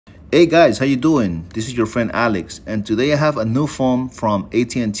Hey guys, how you doing? This is your friend Alex, and today I have a new phone from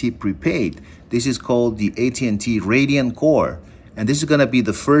AT&T Prepaid. This is called the AT&T Radiant Core, and this is gonna be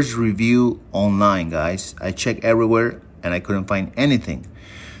the first review online, guys. I checked everywhere and I couldn't find anything.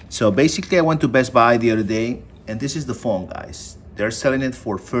 So basically, I went to Best Buy the other day, and this is the phone, guys. They're selling it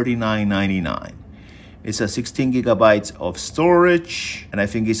for $39.99. It's a 16 gigabytes of storage, and I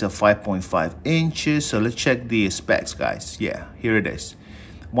think it's a 5.5 inches. So let's check the specs, guys. Yeah, here it is.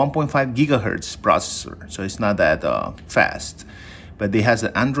 1.5 gigahertz processor, so it's not that fast, but it has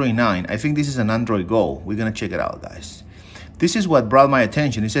an Android 9. I think this is an Android Go. We're gonna check it out, guys. This is what brought my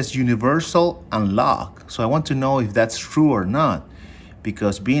attention. It says universal unlock, so I want to know if that's true or not,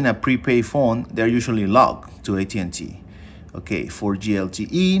 because being a prepaid phone, they're usually locked to AT&T. Okay, 4G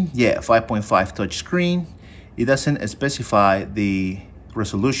LTE, yeah, 5.5 touch screen. It doesn't specify the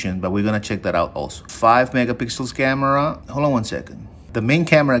resolution, but we're gonna check that out also. 5 megapixels camera. Hold on one second. The main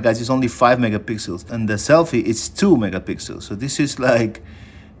camera, guys, is only 5 megapixels, and the selfie is 2 megapixels. So this is like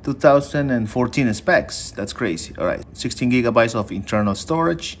 2014 specs. That's crazy. All right, 16 gigabytes of internal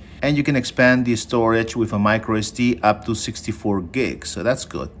storage, and you can expand the storage with a micro SD up to 64 gigs. So that's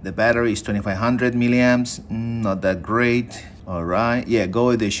good. The battery is 2500 milliamps. Not that great. All right, yeah, Go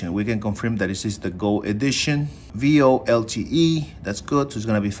edition. We can confirm that this is the Go edition. VO LTE, that's good. So it's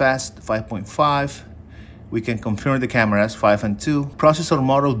gonna be fast. 5.5. We can confirm the cameras, 5 and 2. Processor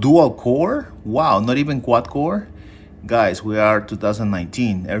model dual core. Wow, not even quad core. Guys, we are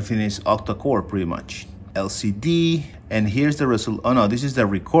 2019. Everything is octa core pretty much. LCD, and here's the resolution. Oh no, this is the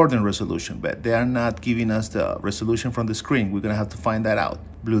recording resolution, but they are not giving us the resolution from the screen. We're gonna have to find that out.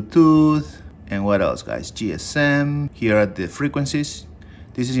 Bluetooth, and what else, guys? GSM. Here are the frequencies.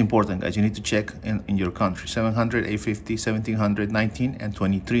 This is important, guys. You need to check in your country. 700, 850, 1700, 19, and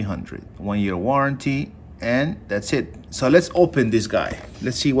 2300. 1 year warranty. And that's it. So let's open this guy.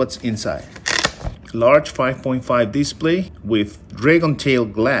 Let's see what's inside. Large 5.5 display with dragon tail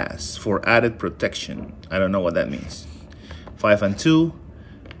glass for added protection. I don't know what that means. 5 and 2,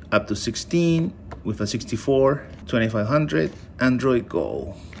 up to 16 with a 64, 2500, Android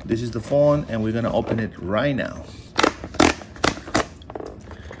Go. This is the phone, and we're gonna open it right now.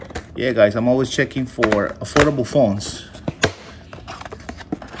 Yeah, guys, I'm always checking for affordable phones.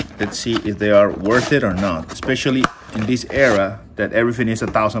 Let's see if they are worth it or not, especially in this era that everything is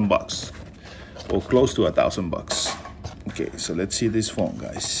 $1,000 or close to $1,000. Okay, so let's see this phone,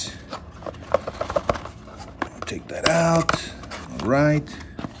 guys. Take that out. All right.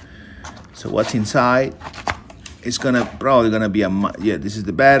 So what's inside? It's probably gonna be yeah, this is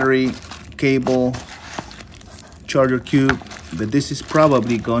the battery, cable, charger cube, but this is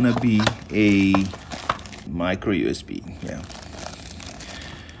probably gonna be a micro USB. Yeah.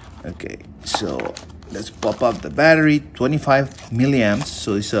 Okay, so let's pop up the battery. 25 milliamps,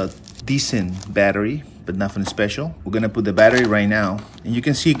 so it's a decent battery, but nothing special. We're gonna put the battery right now, and you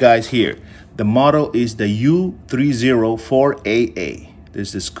can see, guys, here the model is the U304AA.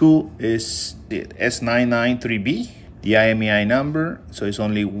 There's the SKU is the S993B, the IMEI number, so it's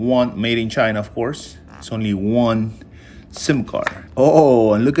only one, made in China, of course. It's only one SIM card.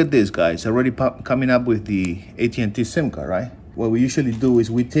 Oh, and look at this, guys, already coming up with the AT&T SIM card, right? What we usually do is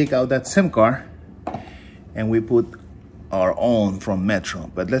we take out that SIM card and we put our own from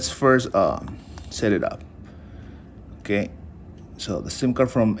Metro. But let's first set it up. Okay, so the SIM card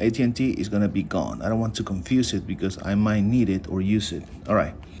from AT&T is gonna be gone. I don't want to confuse it because I might need it or use it. All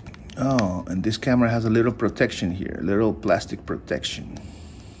right. Oh, and this camera has a little protection here, little plastic protection.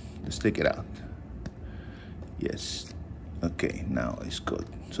 Let's take it out. Yes. Okay, now it's good.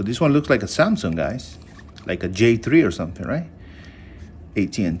 So this one looks like a Samsung, guys, like a J3 or something, right?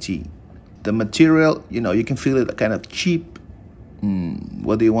 AT&T. The material, you know, you can feel it kind of cheap.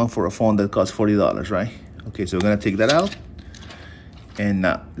 What do you want for a phone that costs $40, right? Okay, so we're gonna take that out, and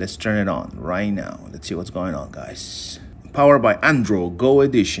now let's turn it on right now. Let's see what's going on, guys. Powered by Android Go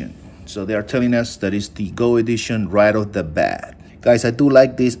edition. So they are telling us that it's the Go edition right off the bat. Guys, I do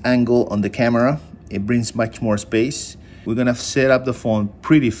like this angle on the camera. It brings much more space. We're gonna set up the phone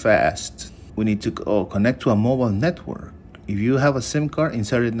pretty fast. We need to connect to a mobile network. If you have a SIM card,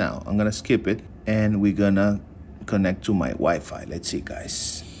 insert it now. I'm gonna skip it, and we're gonna connect to my Wi-Fi. Let's see,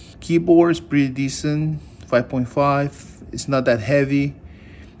 guys. Keyboard is pretty decent, 5.5. It's not that heavy.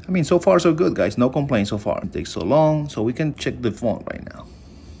 I mean, so far so good, guys. No complaints so far. It takes so long, so we can check the phone right now.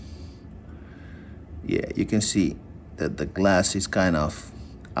 Yeah, you can see that the glass is kind of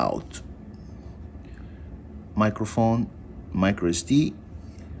out. Microphone, micro SD.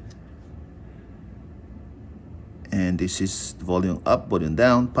 And this is volume up, volume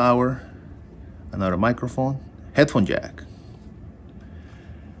down, power, another microphone, headphone jack.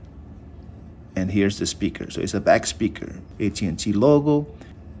 and here's the speaker. So it's a back speaker, AT&T logo.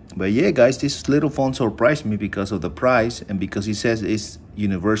 But yeah, guys, this little phone surprised me because of the price and because it says it's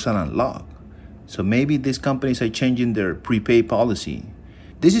universal unlock. So maybe these companies are changing their prepaid policy.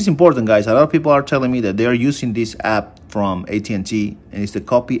 This is important, guys. A lot of people are telling me that they are using this app from AT&T and it's the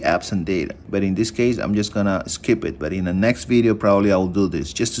copy apps and data. But in this case, I'm just gonna skip it. But in the next video, probably I'll do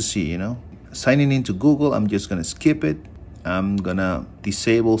this just to see, you know. Signing into Google, I'm just gonna skip it. I'm gonna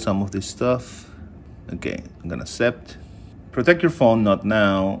disable some of this stuff. Okay, I'm gonna accept. Protect your phone, not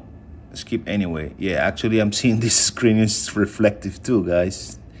now. Skip anyway. Yeah, actually I'm seeing this screen is reflective too,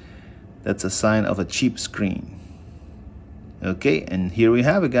 guys. That's a sign of a cheap screen. Okay, and here we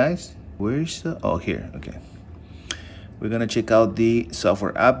have it, guys. Where's the, oh, here, okay. We're gonna check out the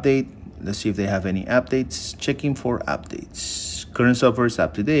software update. Let's see if they have any updates. Checking for updates. Current software is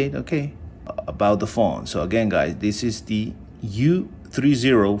up to date, okay. About the phone. So again, guys, this is the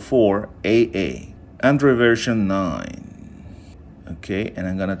U304AA, Android version 9. Okay, and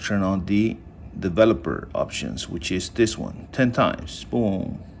I'm gonna turn on the developer options, which is this one, 10 times,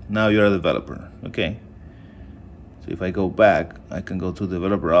 boom. Now you're a developer, okay. So if I go back, I can go to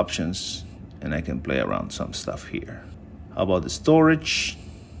developer options and I can play around some stuff here. How about the storage?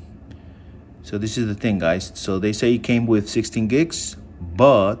 So this is the thing, guys. So they say it came with 16 gigs,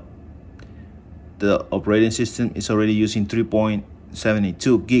 but the operating system is already using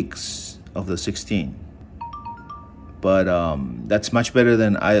 3.72 gigs of the 16. But that's much better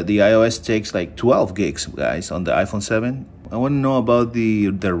than the iOS takes like 12 gigs, guys, on the iPhone 7. I want to know about the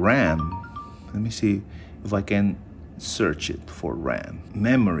RAM. Let me see if I can search it for RAM.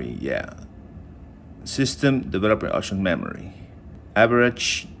 Memory, yeah. System developer option memory.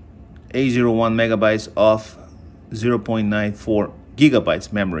 Average 801 megabytes of 0.94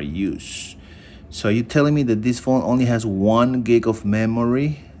 gigabytes memory use. So you're telling me that this phone only has 1 gig of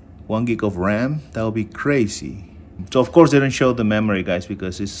memory, 1 gig of RAM? That would be crazy. So of course they don't show the memory, guys,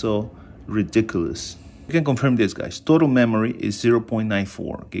 because it's so ridiculous. You can confirm this, guys. Total memory is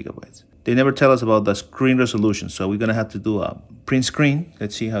 0.94 gigabytes. They never tell us about the screen resolution, so we're gonna have to do a print screen.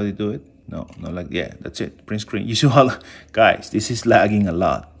 Let's see how they do it. No, not like, yeah, that's it, print screen. You see how, guys, this is lagging a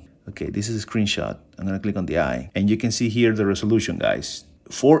lot. Okay, this is a screenshot. I'm gonna click on the eye, and you can see here the resolution, guys.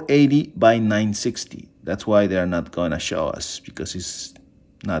 480 by 960. That's why they're not gonna show us, because it's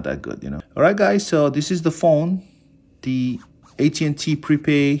not that good, you know. All right, guys, so this is the phone, the AT&T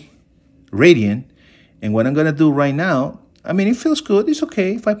Prepaid Radiant. And what I'm gonna do right now, I mean, it feels good, it's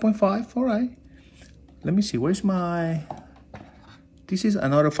okay, 5.5, all right. Let me see, where's my, this is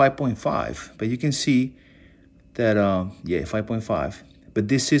another 5.5, but you can see that, yeah, 5.5, but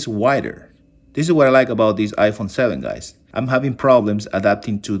this is wider. This is what I like about this iPhone 7, guys. I'm having problems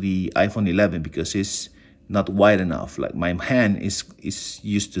adapting to the iPhone 11 because it's not wide enough. Like my hand is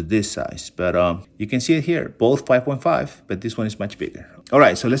used to this size, but you can see it here, both 5.5, but this one is much bigger. All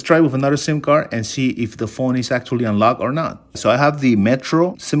right, so let's try with another SIM card and see if the phone is actually unlocked or not. So I have the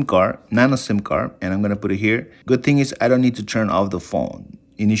Metro SIM card, Nano SIM card, and I'm gonna put it here. Good thing is I don't need to turn off the phone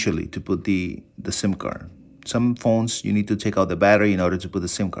initially to put the SIM card. Some phones you need to take out the battery in order to put the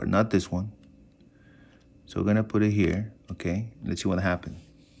SIM card, not this one. So we're gonna put it here, okay? Let's see what happens.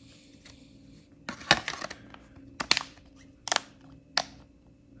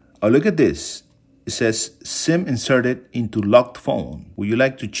 Oh, look at this. It says SIM inserted into locked phone. Would you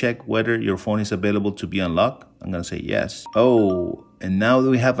like to check whether your phone is available to be unlocked? I'm gonna say yes. Oh, and now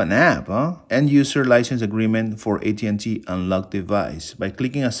we have an app, huh? End user license agreement for AT&T unlocked device. By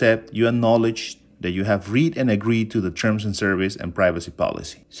clicking accept, you acknowledge that you have read and agreed to the terms and service and privacy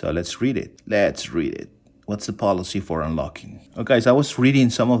policy. So let's read it. Let's read it. What's the policy for unlocking? Okay, guys, I was reading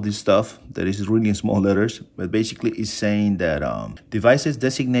some of this stuff that is really in small letters, but basically it's saying that devices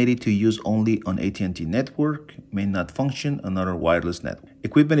designated to use only on AT&T network may not function on other wireless network.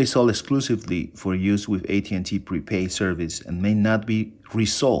 Equipment is sold exclusively for use with AT&T Prepaid service and may not be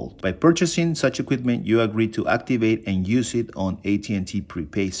resold. By purchasing such equipment, you agree to activate and use it on AT&T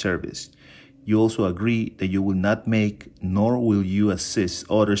Prepaid service. You also agree that you will not make, nor will you assist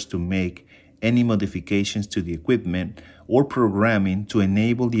others to make any modifications to the equipment or programming to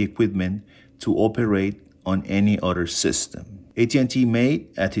enable the equipment to operate on any other system. AT&T may,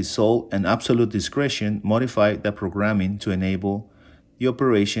 at its sole and absolute discretion, modify the programming to enable the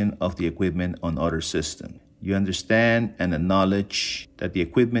operation of the equipment on other systems. You understand and acknowledge that the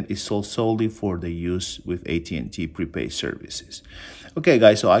equipment is sold solely for the use with AT&T Prepaid services. Okay,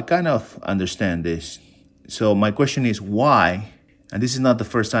 guys, so I kind of understand this. So my question is why? And this is not the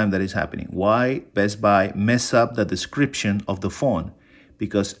first time that is happening. Why Best Buy mess up the description of the phone?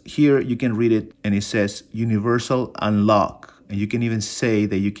 Because here you can read it and it says universal unlock. And you can even say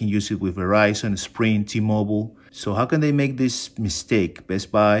that you can use it with Verizon, Sprint, T-Mobile. So how can they make this mistake?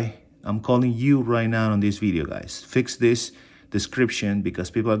 Best Buy, I'm calling you right now on this video, guys. Fix this description because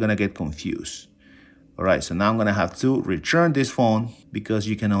people are gonna get confused. All right, so now I'm gonna have to return this phone because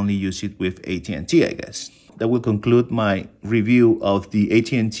you can only use it with AT&T, I guess. That will conclude my review of the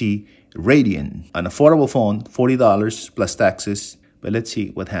AT&T Radian, an affordable phone, $40 plus taxes. But let's see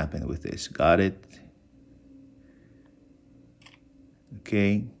what happened with this. Got it.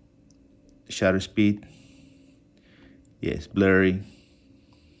 Okay. Shutter speed. Yes, blurry.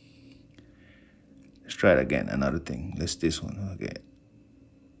 Let's try it again. Another thing. Let's this one. Okay.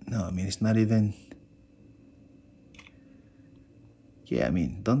 No, I mean, it's not even. Yeah, I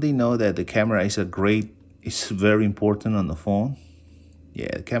mean, don't they know that the camera is it's very important on the phone?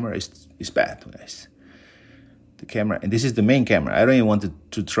 Yeah, the camera is bad, guys. The camera, and this is the main camera. I don't even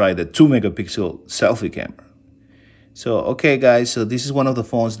want to try the 2 megapixel selfie camera. So, okay, guys, so this is one of the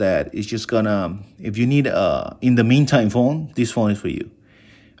phones that is just gonna, if you need in the meantime phone, this phone is for you.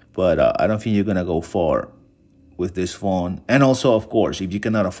 But I don't think you're gonna go far with this phone. And also, of course, if you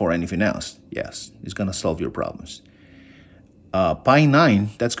cannot afford anything else, yes, it's gonna solve your problems. Pine 9,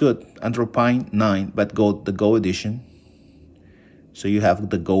 that's good. Android Pine 9, but the Go edition. So you have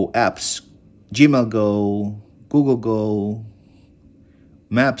the Go apps, Gmail Go, Google Go,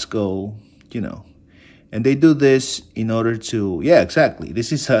 Maps Go, you know. And they do this in order to, yeah, exactly.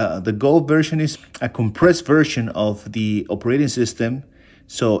 This is the Go version is a compressed version of the operating system.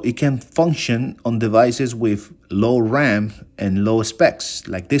 So it can function on devices with low RAM and low specs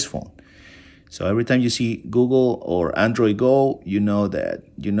like this phone. So every time you see Google or Android Go, you know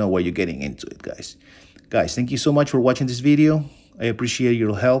what you're getting into it, guys. Guys, thank you so much for watching this video. I appreciate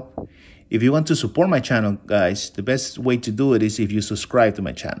your help. If you want to support my channel, guys, the best way to do it is if you subscribe to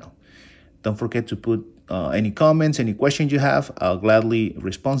my channel. Don't forget to put any comments, any questions you have. I'll gladly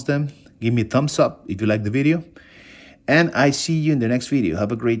respond to them. Give me a thumbs up if you like the video. And I see you in the next video.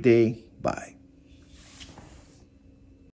 Have a great day. Bye.